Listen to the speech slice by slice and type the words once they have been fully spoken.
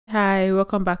Hi,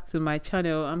 welcome back to my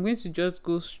channel. I'm going to just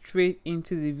go straight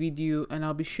into the video and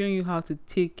I'll be showing you how to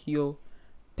take your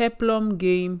peplum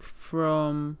game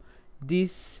from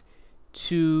this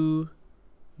to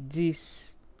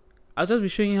this. I'll just be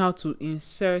showing you how to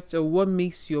insert or what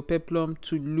makes your peplum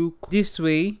to look this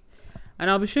way, and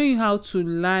I'll be showing you how to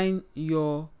line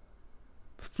your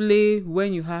flay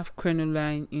when you have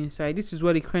crinoline inside. This is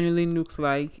what a crinoline looks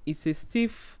like. It's a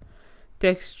stiff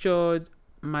textured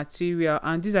material,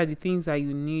 and these are the things that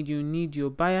you need your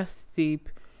bias tape,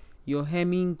 your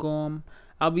hemming gum.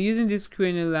 I'll be using this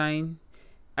crinoline.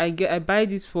 I buy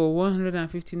this for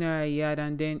 150 naira a yard,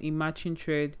 and then a matching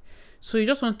thread. So you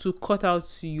just want to cut out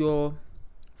your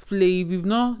flay.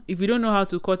 If you don't know how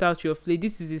to cut out your flay,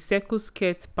 this is a circle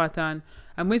skirt pattern.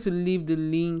 I'm going to leave the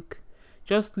link.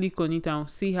 Just click on it and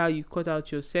see how you cut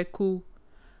out your circle.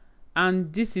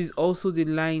 And this is also the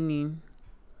lining.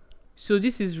 So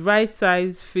this is right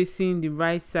size facing the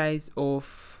right size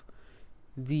of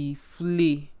the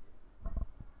flay.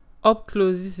 Up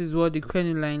close, this is what the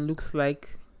crinoline looks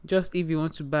like. Just if you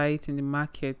want to buy it in the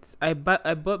market, I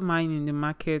bought mine in the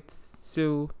market.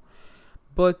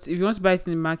 But if you want to buy it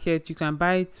in the market, you can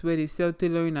buy it where they sell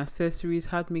tailoring accessories,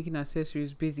 hat making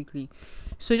accessories, basically.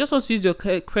 So you just want to use your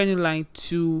crinoline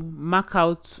to mark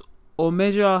out or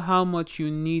measure out how much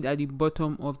you need at the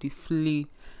bottom of the flay,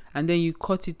 and then you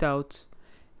cut it out.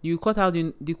 You cut out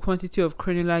the quantity of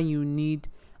crinoline you need,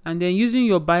 and then using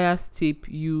your bias tape,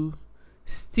 you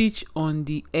stitch on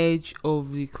the edge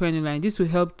of the crinoline. This will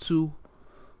help to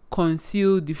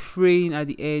conceal the fraying at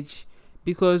the edge,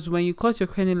 because when you cut your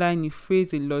crinoline, it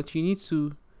frays a lot. You need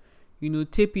to,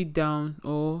 tape it down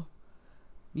or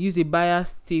use a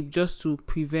bias tape just to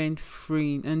prevent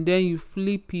fraying, and then you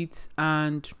flip it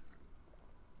and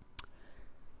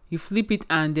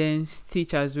then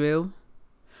stitch as well.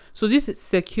 So this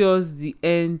secures the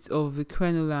ends of the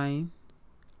crinoline.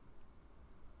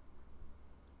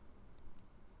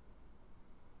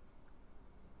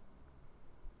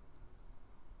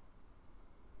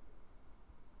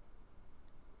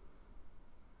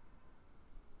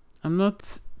 I'm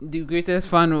not the greatest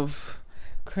fan of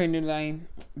crinoline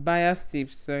bias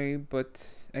tapes, sorry, but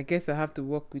I guess I have to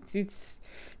work with it.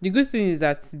 The good thing is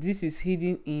that this is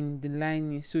hidden in the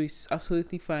lining, so it's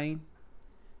absolutely fine.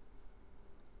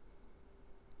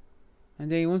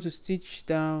 And then you want to stitch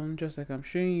down just like I'm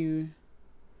showing you,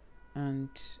 and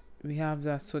we have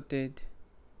that sorted.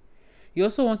 You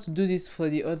also want to do this for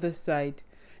the other side.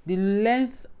 The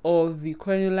length of the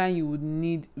crinoline you would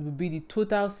need will be the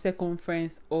total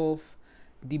circumference of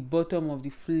the bottom of the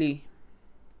flay,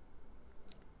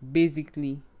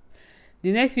 basically.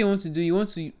 The next thing you want to do, you want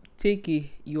to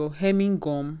take your hemming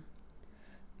gum.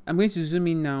 I'm going to zoom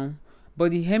in now, but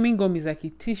the hemming gum is like a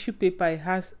tissue paper.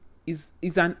 It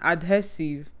is an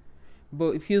adhesive,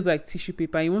 but it feels like tissue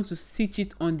paper. You want to stitch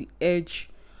it on the edge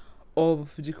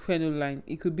of the crinoline.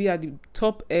 It could be at the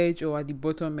top edge or at the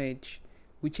bottom edge,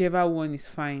 whichever one is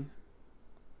fine.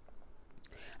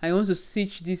 I want to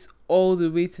stitch this all the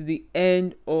way to the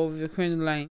end of the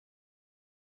crinoline.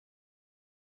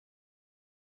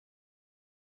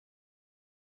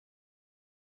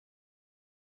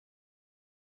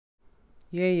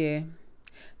 Yeah.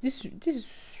 This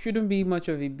shouldn't be much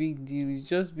of a big deal. It's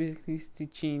just basically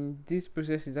stitching. This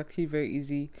process is actually very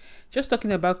easy. Just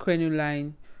talking about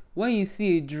crinoline, when you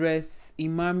see a dress, a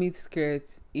mermaid skirt,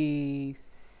 a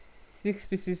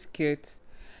 6-piece skirt,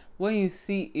 when you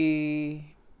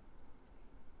see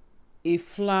a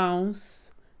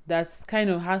flounce that kind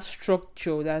of has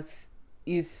structure, that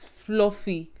is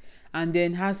fluffy and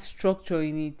then has structure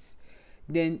in it,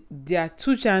 then there are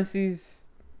two chances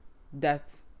that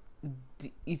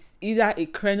it's either a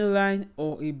crinoline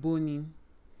or a boning.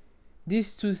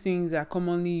 These two things are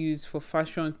commonly used for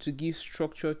fashion to give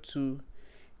structure to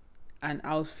an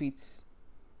outfit.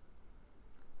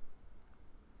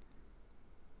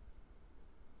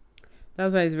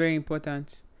 That's why it's very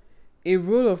important. A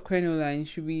roll of crinoline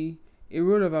should be a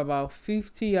roll of about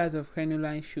 50 yards of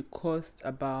crinoline should cost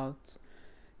about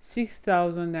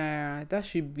 6,000 naira. That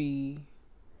should be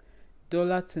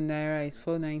dollar to naira is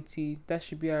 490. That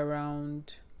should be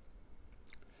around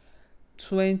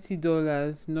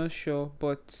 $20. Not sure,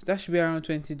 but that should be around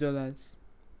 $20.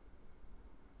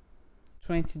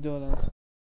 $20.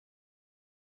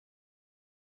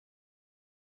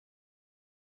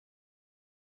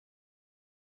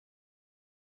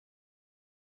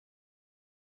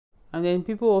 And then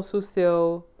people also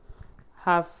sell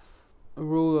half a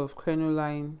roll of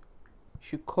crinoline,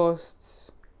 should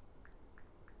cost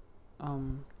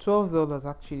 $12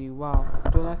 actually. Wow,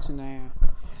 dollar to naira.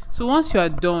 So once you are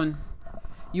done,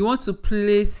 you want to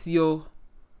place your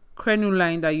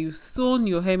crinoline that you've sewn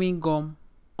your hemming gum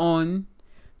on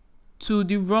to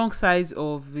the wrong size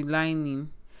of the lining.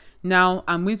 Now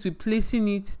I'm going to be placing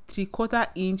it 3/4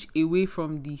 inch away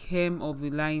from the hem of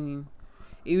the lining,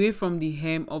 away from the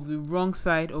hem of the wrong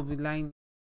side of the lining.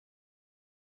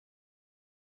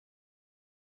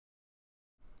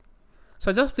 So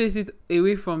I just place it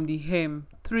away from the hem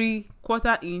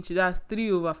 3/4 inch, that's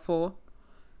 3/4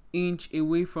 inch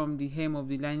away from the hem of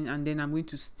the lining, and then I'm going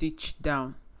to stitch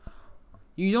down.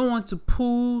 You don't want to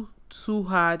pull too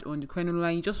hard on the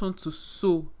crinoline, you just want to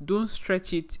sew. Don't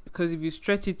stretch it, because if you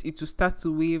stretch it, it will start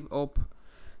to wave up.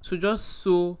 So just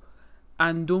sew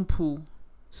and don't pull,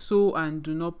 sew and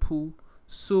do not pull,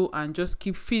 sew and just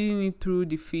keep feeding it through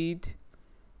the feed.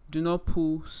 Do not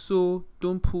pull, sew,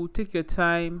 don't pull. Take your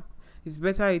time. It's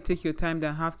better you take your time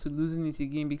than have to loosen it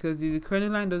again, because if the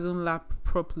crinoline doesn't lap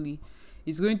properly,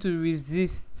 it's going to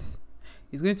resist.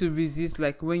 It's going to resist,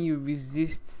 like when you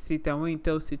resist Satan, when you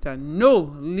tell Satan,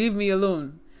 no, leave me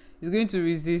alone. It's going to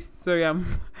resist. Sorry,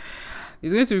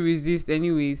 it's going to resist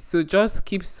anyways. So just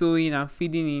keep sewing and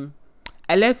feeding in.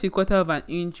 I left 1/4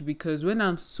 inch because when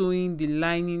I'm sewing the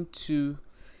lining to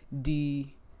the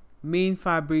main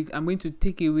fabric, I'm going to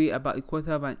take away about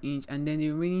 1/4 inch, and then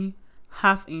the remaining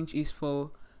 1/2 inch is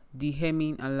for the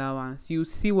hemming allowance. You'll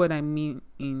see what I mean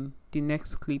in the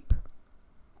next clip.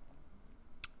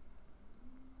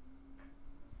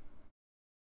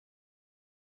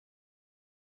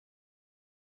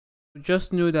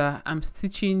 Just know that I'm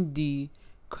stitching the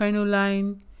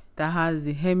crinoline that has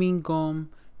the hemming gum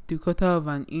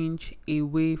 3/4 inch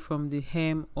away from the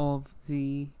hem of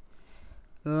the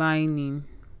lining,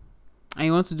 and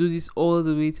you want to do this all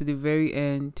the way to the very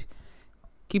end,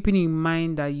 keeping in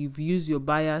mind that you've used your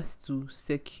bias to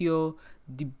secure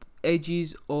the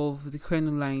edges of the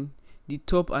crinoline, the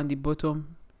top and the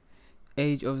bottom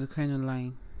edge of the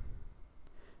crinoline.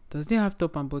 Does they have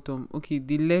top and bottom? Okay,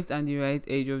 the left and the right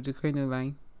edge of the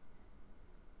crinoline.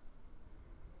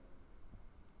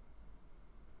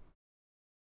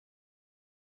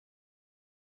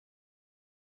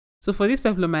 So for this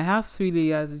peplum, I have 3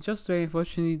 layers. It's just very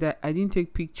unfortunate that I didn't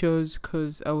take pictures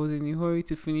because I was in a hurry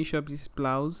to finish up this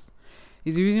blouse.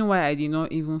 It's the reason why I did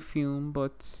not even film,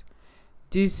 but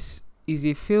this is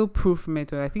a fail-proof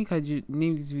method. I think I should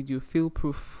name this video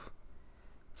fail-proof.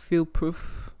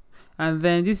 Fail-proof. And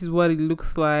then this is what it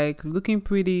looks like. Looking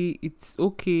pretty. It's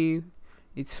okay.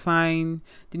 It's fine.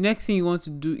 The next thing you want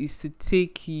to do is to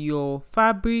take your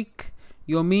fabric,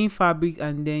 your main fabric,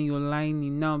 and then your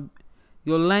lining. Now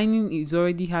your lining is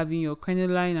already having your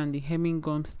crinoline and the hemming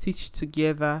gum stitched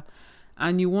together,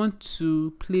 and you want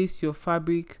to place your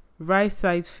fabric right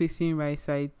side facing right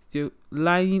side, the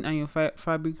lining and your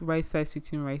fabric right side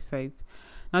facing right side.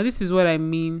 Now this is what I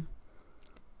mean.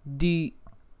 The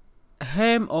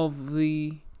hem of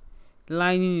the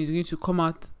lining is going to come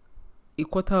out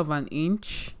 1/4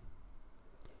 inch.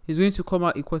 It's going to come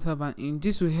out 1/4 inch.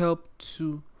 This will help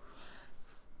to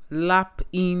lap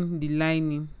in the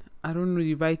lining. I don't know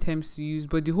the right terms to use,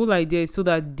 but the whole idea is so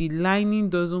that the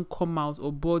lining doesn't come out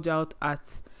or bulge out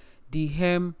at the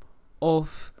hem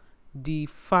of the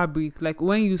fabric. Like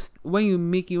when you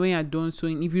make it, when you're done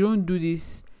sewing, if you don't do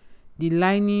this, the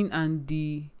lining and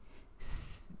the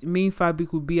main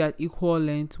fabric will be at equal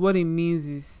length. What it means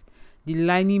is the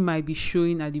lining might be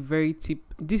showing at the very tip.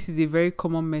 This is a very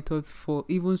common method for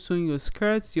even sewing your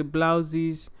skirts, your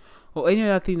blouses, or any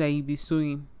other thing that you'll be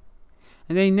sewing.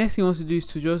 And then the next thing you want to do is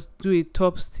to just do a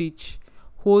top stitch,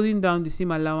 holding down the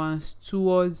seam allowance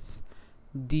towards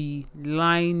the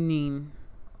lining.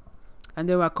 And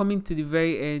then we're coming to the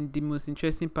very end, the most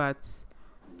interesting part.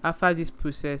 After this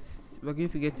process, we're going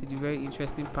to get to the very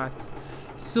interesting part.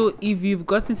 So if you've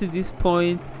gotten to this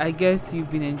point, I guess you've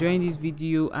been enjoying this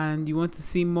video and you want to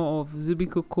see more of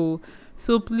Zubycoco.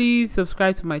 So please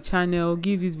subscribe to my channel,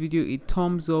 give this video a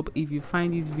thumbs up if you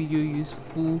find this video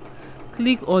useful.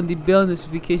 Click on the bell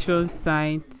notification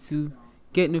sign to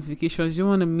get notifications. You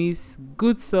don't want to miss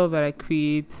good stuff that I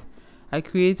create. I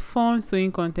create fun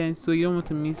sewing content, so you don't want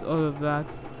to miss all of that.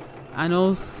 And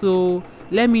also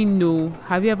let me know,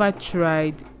 have you ever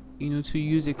tried to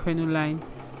use a crinoline?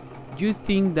 Do you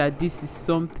think that this is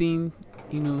something,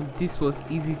 this was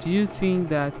easy? Do you think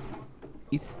that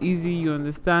it's easy, you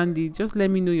understand it? Just let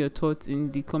me know your thoughts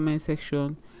in the comment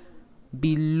section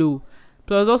below.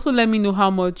 Plus also let me know how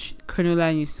much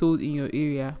crinoline is sold in your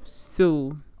area.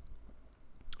 So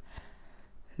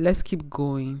let's keep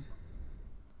going.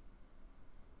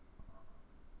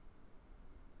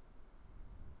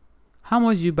 How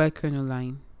much do you buy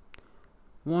crinoline?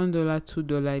 $1,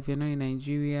 $2 if you're not in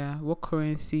Nigeria. What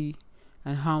currency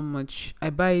and how much? I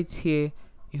buy it here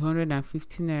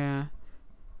 150 naira.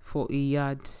 for a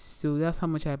yard. So that's how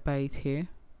much I buy it here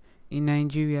in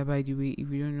Nigeria, by the way. If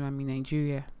you don't know, I'm in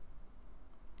Nigeria.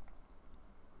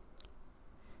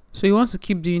 So you want to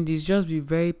keep doing this, just be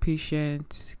very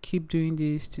patient, keep doing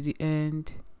this to the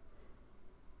end.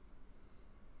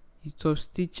 You top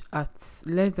stitch at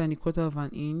less than 1/4 of an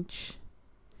inch.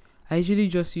 I usually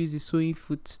just use the sewing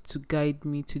foot to guide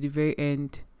me to the very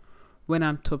end when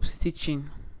I'm top stitching.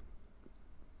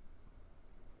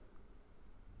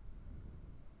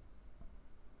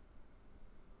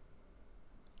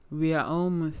 We are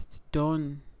almost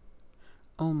done.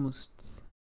 Almost.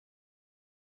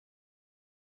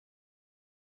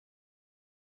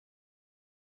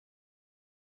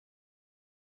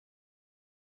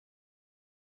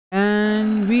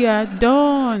 And we are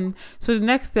done. So the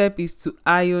next step is to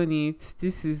iron it.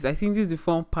 I think this is the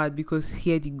fun part, because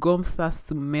here the gum starts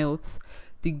to melt.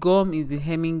 The gum is the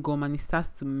hemming gum, and it starts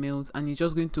to melt, and it's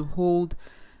just going to hold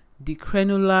the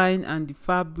crinoline and the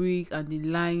fabric and the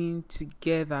lining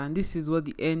together. And this is what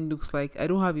the end looks like. I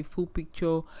don't have a full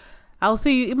picture. I'll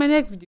see you in my next video.